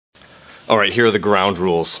All right, here are the ground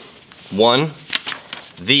rules. 1,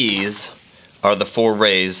 these are the 4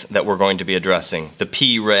 rays that we're going to be addressing. The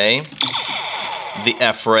P ray, the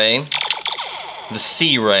F ray, the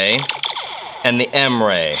C ray, and the M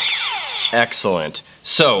ray. Excellent.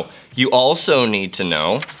 So, you also need to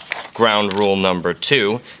know, ground rule number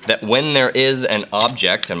 2, that when there is an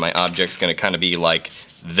object, and my object's gonna kind of be like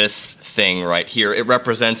this thing right here, it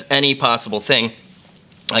represents any possible thing.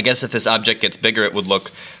 I guess if this object gets bigger, it would look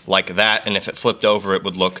like that, and if it flipped over, it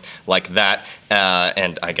would look like that,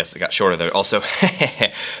 and I guess it got shorter there also.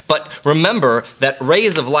 But remember that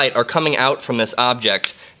rays of light are coming out from this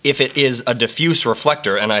object if it is a diffuse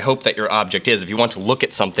reflector, and I hope that your object is. If you want to look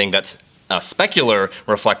at something that's a specular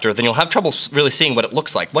reflector, then you'll have trouble really seeing what it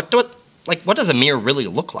looks like. What does a mirror really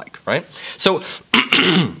look like, right? So,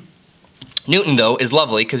 Newton, though, is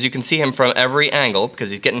lovely because you can see him from every angle because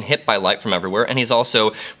he's getting hit by light from everywhere, and he's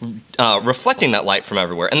also reflecting that light from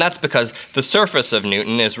everywhere. And that's because the surface of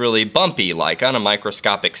Newton is really bumpy, like on a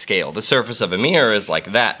microscopic scale. The surface of a mirror is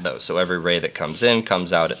like that, though. So every ray that comes in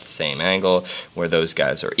comes out at the same angle where those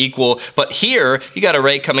guys are equal. But here, you got a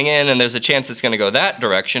ray coming in, and there's a chance it's going to go that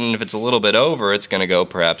direction. And if it's a little bit over, it's going to go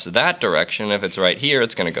perhaps that direction. If it's right here,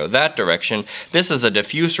 it's going to go that direction. This is a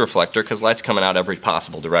diffuse reflector because light's coming out every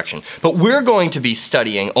possible direction. But we're going to be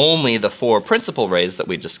studying only the 4 principal rays that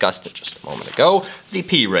we discussed just a moment ago. The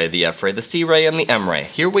P ray, the F ray, the C ray, and the M ray.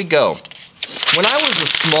 Here we go. When I was a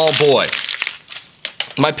small boy,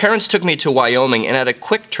 my parents took me to Wyoming, and at a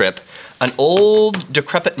quick trip, an old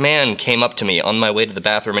decrepit man came up to me on my way to the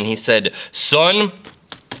bathroom, and he said, "Son,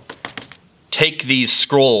 take these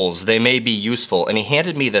scrolls, they may be useful." And he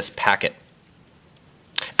handed me this packet.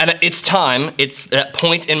 And it's time, it's that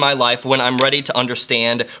point in my life when I'm ready to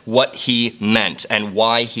understand what he meant and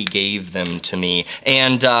why he gave them to me.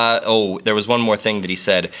 And, oh, there was one more thing that he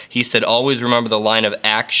said. He said, always remember the line of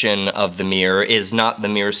action of the mirror is not the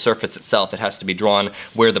mirror's surface itself. It has to be drawn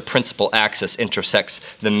where the principal axis intersects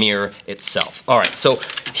the mirror itself. All right, so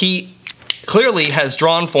he clearly has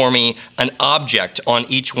drawn for me an object on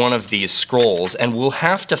each one of these scrolls, and we'll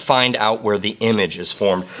have to find out where the image is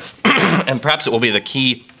formed. And perhaps it will be the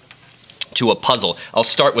key to a puzzle. I'll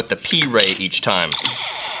start with the P ray each time.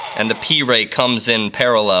 And the P ray comes in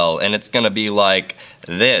parallel, and it's gonna be like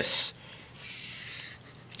this.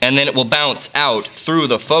 And then it will bounce out through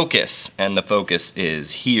the focus, and the focus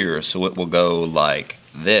is here, so it will go like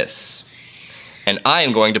this. And I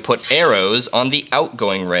am going to put arrows on the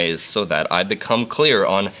outgoing rays so that I become clear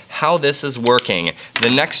on how this is working. The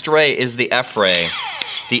next ray is the F ray.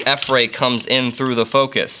 The F ray comes in through the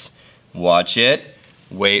focus. Watch it,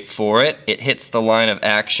 wait for it. It hits the line of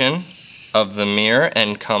action of the mirror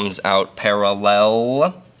and comes out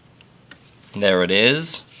parallel. There it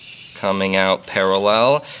is, coming out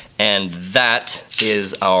parallel. And that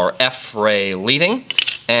is our F ray leaving.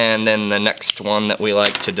 And then the next one that we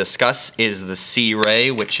like to discuss is the C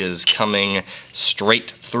ray, which is coming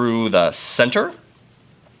straight through the center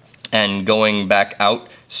and going back out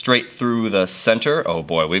straight through the center. Oh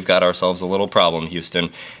boy, we've got ourselves a little problem, Houston.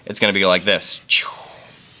 It's gonna be like this.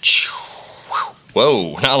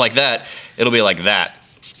 Whoa, not like that. It'll be like that,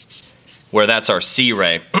 where that's our C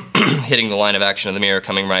ray, hitting the line of action of the mirror,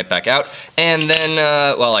 coming right back out. And then,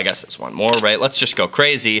 well, I guess there's one more, right? Let's just go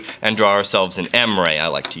crazy and draw ourselves an M ray. I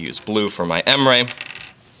like to use blue for my M ray.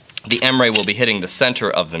 The M ray will be hitting the center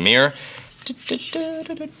of the mirror,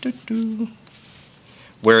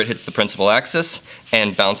 where it hits the principal axis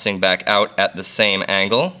and bouncing back out at the same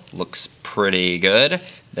angle. Looks pretty good.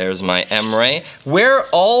 There's my M ray. Where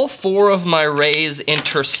all 4 of my rays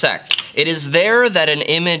intersect, it is there that an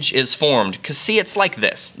image is formed. Because see, it's like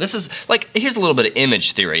this. This is like, here's a little bit of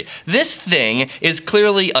image theory. This thing is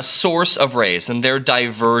clearly a source of rays, and they're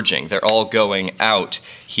diverging. They're all going out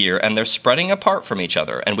here, and they're spreading apart from each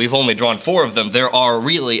other. And we've only drawn 4 of them. There are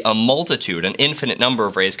really a multitude, an infinite number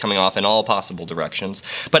of rays coming off in all possible directions.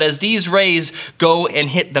 But as these rays go and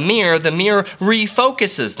hit the mirror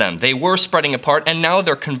refocuses them. They were spreading apart, and now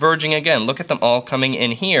they're converging again. Look at them all coming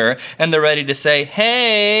in here, and they're ready to say,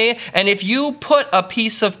 hey. And if you put a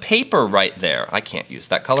piece of paper right there, I can't use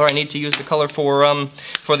that color. I need to use the color for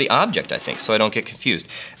the object, I think, so I don't get confused.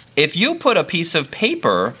 If you put a piece of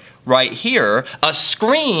paper right here, a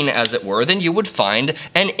screen as it were, then you would find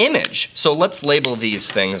an image. So let's label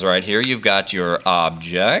these things right here. You've got your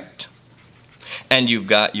object, and you've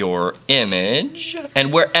got your image,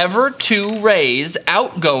 and wherever 2 rays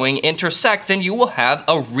outgoing intersect, then you will have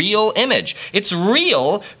a real image. It's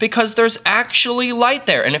real because there's actually light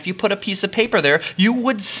there, and if you put a piece of paper there, you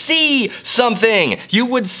would see something. You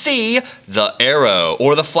would see the arrow,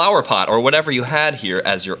 or the flower pot, or whatever you had here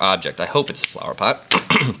as your object. I hope it's a flower pot.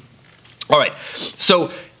 All right, so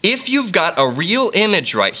if you've got a real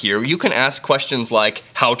image right here, you can ask questions like,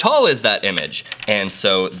 how tall is that image? And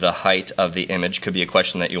so the height of the image could be a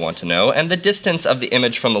question that you want to know, and the distance of the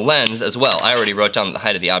image from the lens as well. I already wrote down that the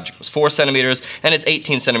height of the object was 4 centimeters, and it's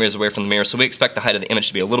 18 centimeters away from the mirror, so we expect the height of the image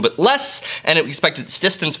to be a little bit less, and we expect its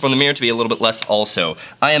distance from the mirror to be a little bit less also.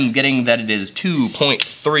 I am getting that it is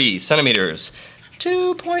 2.3 centimeters.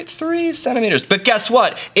 2.3 centimeters, but guess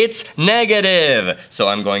what? It's negative. So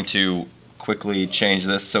I'm going to quickly change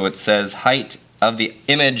this so it says height of the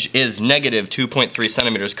image is negative 2.3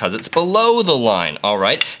 centimeters because it's below the line, all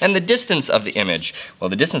right? And the distance of the image, well,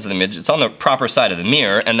 the distance of the image, it's on the proper side of the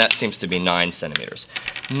mirror, and that seems to be 9 centimeters.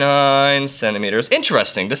 9 centimeters.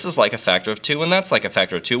 Interesting. This is like a factor of 2, and that's like a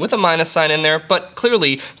factor of 2 with a minus sign in there, but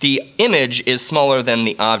clearly the image is smaller than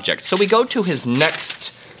the object. So we go to his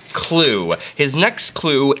next clue. His next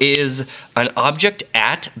clue is an object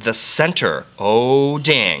at the center. Oh,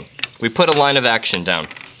 dang. We put a line of action down.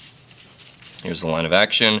 Here's the line of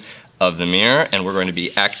action of the mirror, and we're going to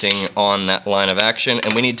be acting on that line of action,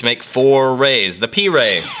 and we need to make 4 rays. The P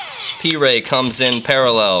ray. P ray comes in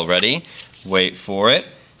parallel. Ready? Wait for it.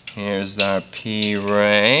 Here's our P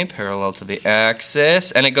ray, parallel to the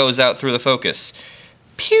axis, and it goes out through the focus.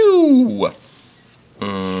 Pew!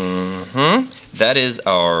 That is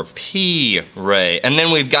our P ray. And then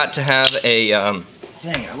we've got to have a,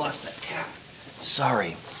 dang, I lost that cap.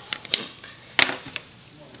 Sorry.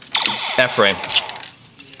 F ray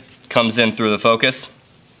comes in through the focus,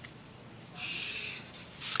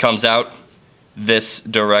 comes out this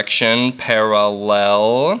direction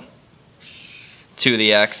parallel to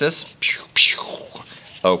the axis.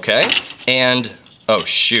 Okay, and oh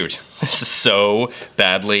shoot, this is so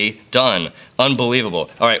badly done.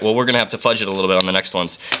 Unbelievable. All right, well, we're gonna have to fudge it a little bit on the next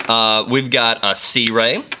ones. We've got a C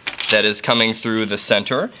ray that is coming through the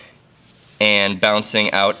center and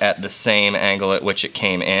bouncing out at the same angle at which it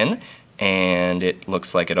came in. And it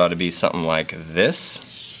looks like it ought to be something like this.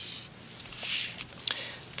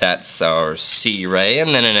 That's our C ray,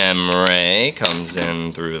 and then an M ray comes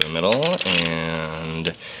in through the middle,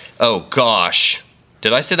 and oh gosh,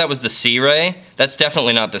 did I say that was the C ray? That's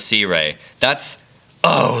definitely not the C ray. That's,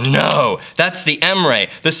 oh no, that's the M ray.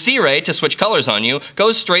 The C ray, to switch colors on you,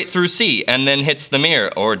 goes straight through C and then hits the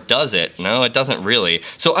mirror, or does it? No, it doesn't really.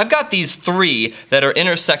 So I've got these 3 that are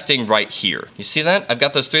intersecting right here. You see that? I've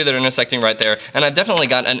got those 3 that are intersecting right there, and I've definitely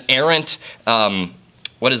got an errant,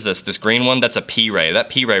 what is this green one? That's a P ray. That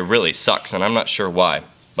P ray really sucks, and I'm not sure why.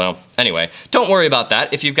 Well, anyway, don't worry about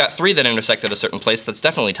that. If you've got 3 that intersect at a certain place, that's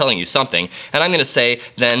definitely telling you something. And I'm gonna say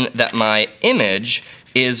then that my image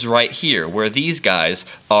is right here, where these guys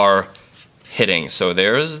are hitting. So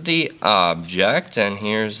there's the object, and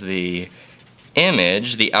here's the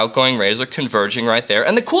image. The outgoing rays are converging right there.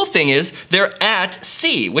 And the cool thing is, they're at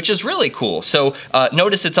C, which is really cool. So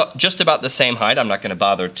notice it's just about the same height. I'm not gonna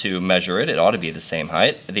bother to measure it. It ought to be the same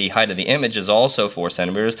height. The height of the image is also 4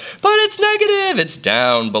 centimeters, but it's negative. It's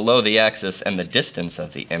down below the axis, and the distance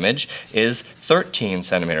of the image is 13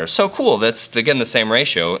 centimeters. So cool, that's again the same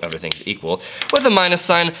ratio, everything's equal, with a minus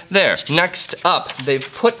sign there. Next up, they've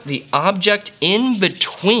put the object in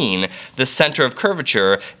between the center of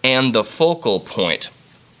curvature and the focal point.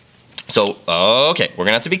 So, okay, we're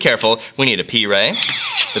gonna have to be careful. We need a P ray.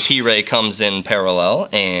 The P ray comes in parallel,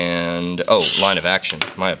 and, oh, line of action,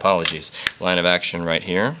 my apologies. Line of action right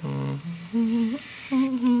here.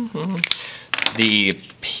 The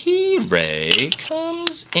P ray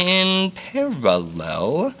comes in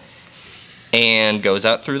parallel and goes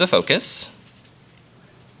out through the focus.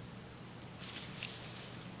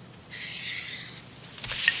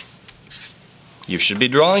 You should be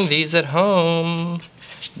drawing these at home.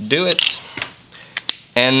 Do it.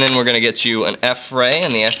 And then we're going to get you an F ray,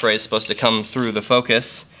 and the F ray is supposed to come through the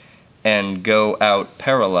focus and go out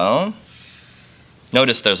parallel.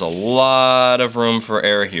 Notice there's a lot of room for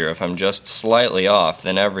error here. If I'm just slightly off,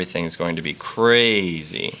 then everything's going to be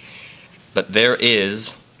crazy. But there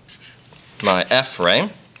is my F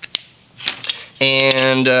ray.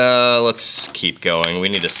 And let's keep going. We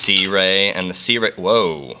need a C ray, and the C ray,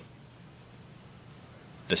 whoa.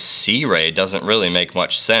 The C ray doesn't really make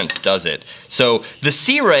much sense, does it? So the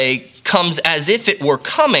C ray comes as if it were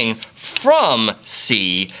coming from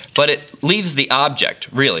C, but it leaves the object.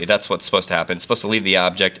 Really, that's what's supposed to happen. It's supposed to leave the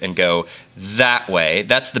object and go that way.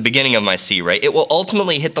 That's the beginning of my C ray. It will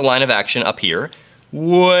ultimately hit the line of action up here,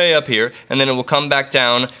 way up here, and then it will come back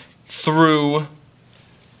down through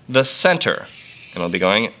the center. And it'll be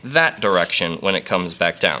going that direction when it comes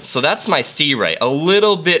back down. So that's my C ray, a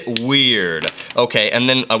little bit weird. Okay, and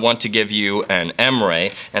then I want to give you an M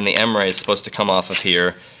ray, and the M ray is supposed to come off of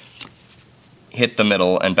here hit the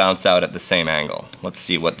middle and bounce out at the same angle. Let's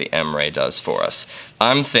see what the M ray does for us.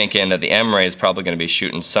 I'm thinking that the M ray is probably going to be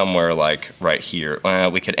shooting somewhere like right here.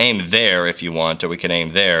 We could aim there if you want, or we could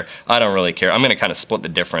aim there. I don't really care. I'm going to kind of split the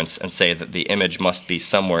difference and say that the image must be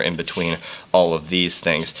somewhere in between all of these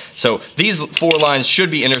things. So these 4 lines should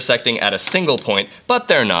be intersecting at a single point, but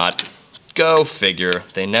they're not. Go figure,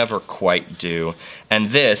 they never quite do. And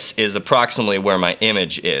this is approximately where my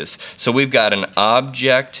image is. So we've got an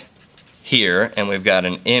object here, and we've got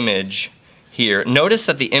an image here. Notice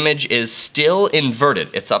that the image is still inverted.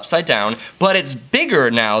 It's upside down, but it's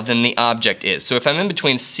bigger now than the object is. So if I'm in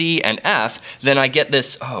between C and F, then I get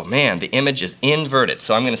this, oh man, the image is inverted.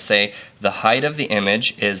 So I'm going to say the height of the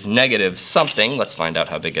image is negative something. Let's find out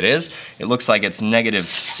how big it is. It looks like it's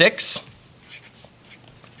 -6.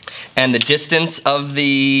 And the distance of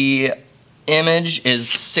the image is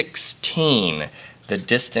 16. The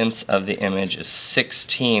distance of the image is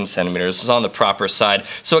 16 centimeters. This is on the proper side.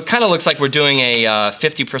 So it kind of looks like we're doing a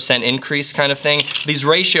 50% increase kind of thing. These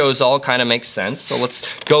ratios all kind of make sense. So let's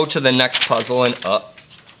go to the next puzzle and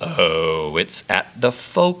oh, it's at the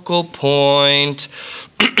focal point.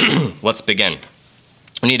 Let's begin.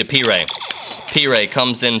 We need a P-ray. P-ray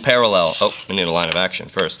comes in parallel. Oh, we need a line of action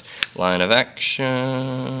first. Line of action.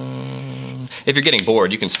 If you're getting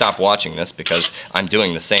bored, you can stop watching this because I'm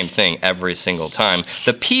doing the same thing every single time.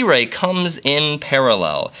 The P-ray comes in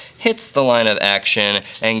parallel, hits the line of action,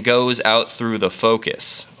 and goes out through the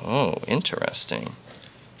focus. Oh, interesting.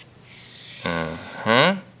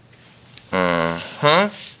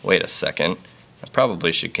 Wait a second. I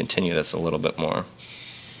probably should continue this a little bit more.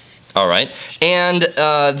 All right, and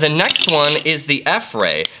the next one is the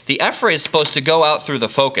F-ray. The F-ray is supposed to go out through the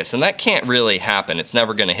focus, and that can't really happen. It's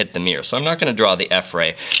never going to hit the mirror, so I'm not going to draw the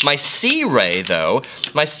F-ray. My C-ray, though,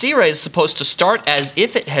 my C-ray is supposed to start as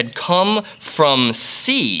if it had come from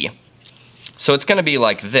C. So it's going to be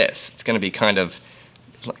like this. It's going to be kind of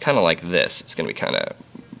like this. It's going to be kind of,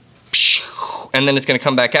 and then it's going to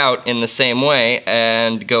come back out in the same way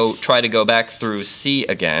and try to go back through C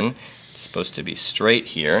again. Supposed to be straight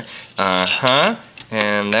here.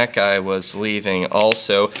 And that guy was leaving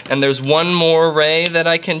also. And there's one more ray that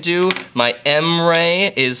I can do. My M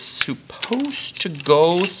ray is supposed to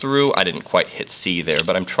go through, I didn't quite hit C there,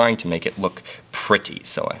 but I'm trying to make it look pretty,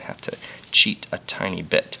 so I have to cheat a tiny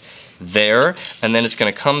bit. There, and then it's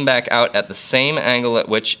going to come back out at the same angle at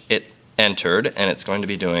which it entered, and it's going to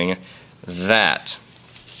be doing that.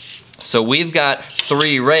 So we've got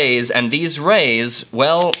 3 rays, and these rays,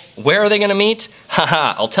 well, where are they going to meet?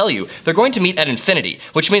 Haha, I'll tell you. They're going to meet at infinity,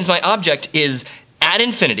 which means my object is at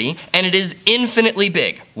infinity, and it is infinitely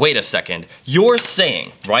big. Wait a second. You're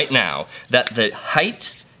saying right now that the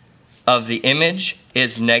height of the image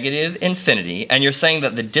is -infinity, and you're saying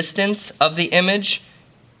that the distance of the image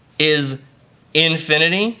is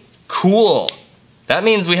infinity? Cool. That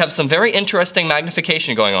means we have some very interesting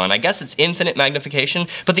magnification going on. I guess it's infinite magnification,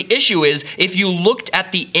 but the issue is if you looked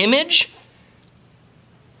at the image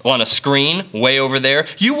on a screen way over there,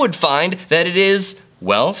 you would find that it is,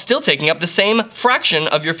 well, still taking up the same fraction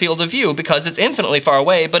of your field of view because it's infinitely far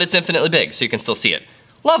away, but it's infinitely big, so you can still see it.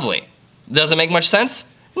 Lovely. Does it make much sense?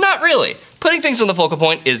 Not really. Putting things on the focal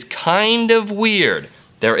point is kind of weird.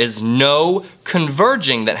 There is no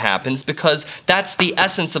converging that happens because that's the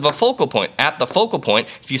essence of a focal point. At the focal point,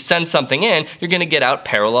 if you send something in, you're going to get out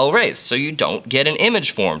parallel rays, so you don't get an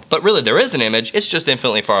image formed. But really, there is an image, it's just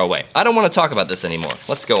infinitely far away. I don't want to talk about this anymore.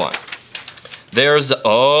 Let's go on. There's,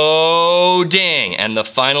 oh dang, and the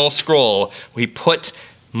final scroll, we put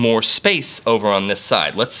more space over on this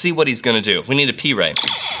side. Let's see what he's going to do. We need a P-ray.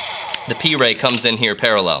 The P-ray comes in here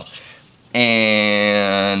parallel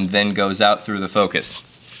and then goes out through the focus.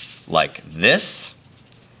 Like this.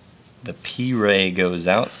 The P-ray goes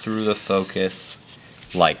out through the focus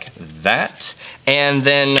like that. And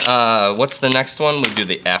then, what's the next one? We do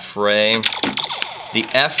the F-ray. The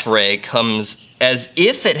F-ray comes as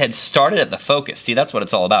if it had started at the focus. See, that's what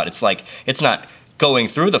it's all about. It's like, it's not going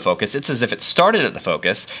through the focus, it's as if it started at the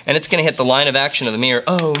focus, and it's gonna hit the line of action of the mirror.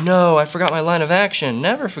 Oh no, I forgot my line of action.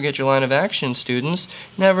 Never forget your line of action, students.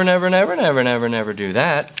 Never, never, never, never, never, never do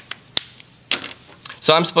that.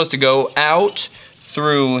 So I'm supposed to go out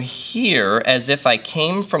through here as if I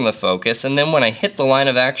came from the focus, and then when I hit the line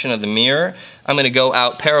of action of the mirror, I'm gonna go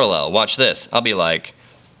out parallel. Watch this. I'll be like,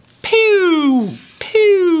 pew,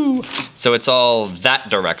 pew. So it's all that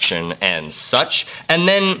direction and such. And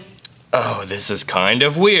then, oh, this is kind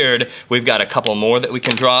of weird. We've got a couple more that we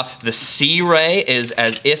can draw. The C-ray is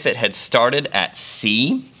as if it had started at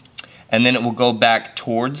C, and then it will go back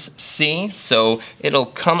towards C. So it'll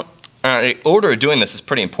come The order of doing this is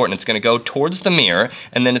pretty important. It's going to go towards the mirror,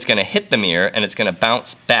 and then it's going to hit the mirror, and it's going to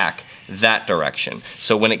bounce back that direction.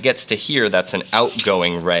 So when it gets to here, that's an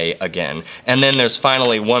outgoing ray again. And then there's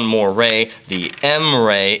finally one more ray. The M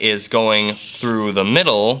ray is going through the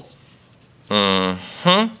middle.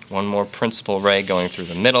 One more principal ray going through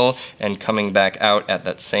the middle and coming back out at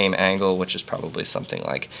that same angle, which is probably something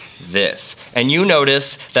like this. And you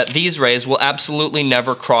notice that these rays will absolutely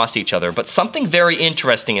never cross each other, but something very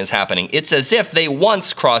interesting is happening. It's as if they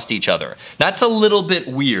once crossed each other. That's a little bit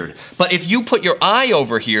weird. But if you put your eye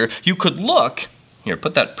over here, you could look, here,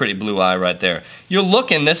 put that pretty blue eye right there. You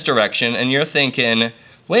look in this direction and you're thinking,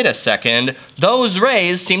 wait a second, those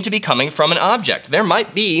rays seem to be coming from an object. There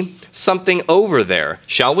might be something over there.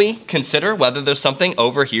 Shall we consider whether there's something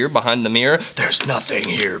over here behind the mirror? There's nothing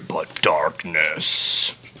here but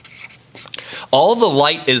darkness. All the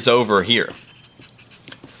light is over here.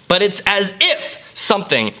 But it's as if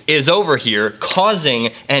something is over here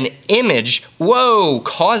causing an image,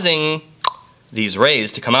 causing these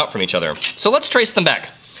rays to come out from each other. So let's trace them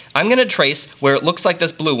back. I'm gonna trace where it looks like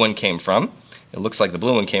this blue one came from. It looks like the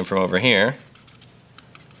blue one came from over here,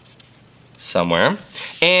 somewhere.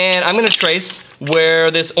 And I'm gonna trace where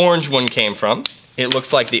this orange one came from. It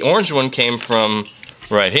looks like the orange one came from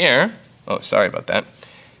right here. Oh, sorry about that.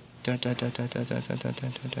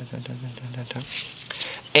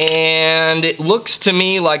 And it looks to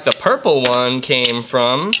me like the purple one came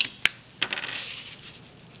from,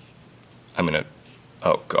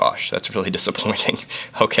 oh gosh, that's really disappointing.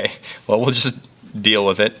 Okay, well, we'll just deal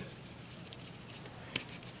with it.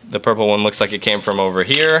 The purple one looks like it came from over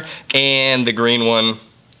here, and the green one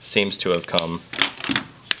seems to have come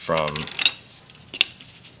from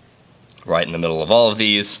right in the middle of all of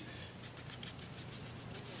these.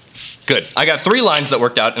 Good. I got 3 lines that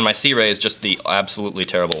worked out, and my C ray is just the absolutely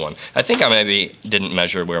terrible one. I think I maybe didn't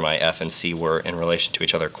measure where my F and C were in relation to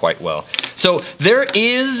each other quite well. So there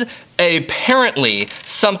is apparently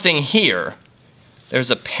something here.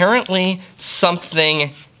 There's apparently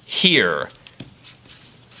something here.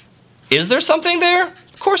 Is there something there?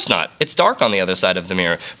 Of course not. It's dark on the other side of the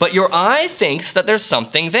mirror. But your eye thinks that there's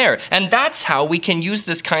something there. And that's how we can use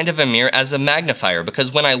this kind of a mirror as a magnifier,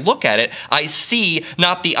 because when I look at it, I see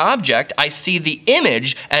not the object, I see the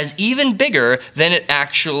image as even bigger than it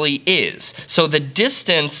actually is. So the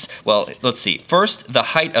distance, well, let's see. First, the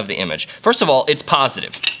height of the image. First of all, it's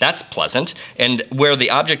positive. That's pleasant. And where the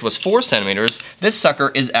object was 4 centimeters, this sucker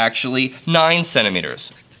is actually 9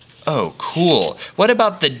 centimeters. Oh, cool. What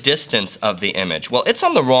about the distance of the image? Well, it's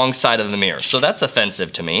on the wrong side of the mirror, so that's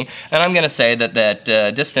offensive to me. And I'm going to say that that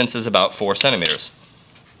distance is about 4 centimeters.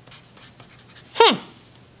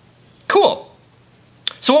 Cool.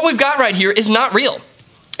 So what we've got right here is not real.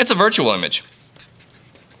 It's a virtual image.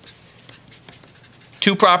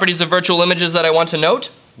 2 properties of virtual images that I want to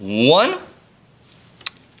note. 1,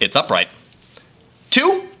 it's upright.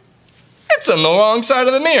 2, it's on the wrong side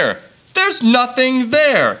of the mirror. There's nothing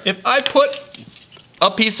there. If I put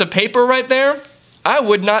a piece of paper right there, I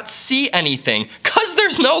would not see anything because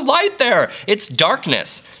there's no light there. It's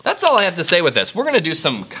darkness. That's all I have to say with this. We're going to do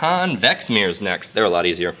some convex mirrors next. They're a lot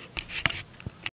easier.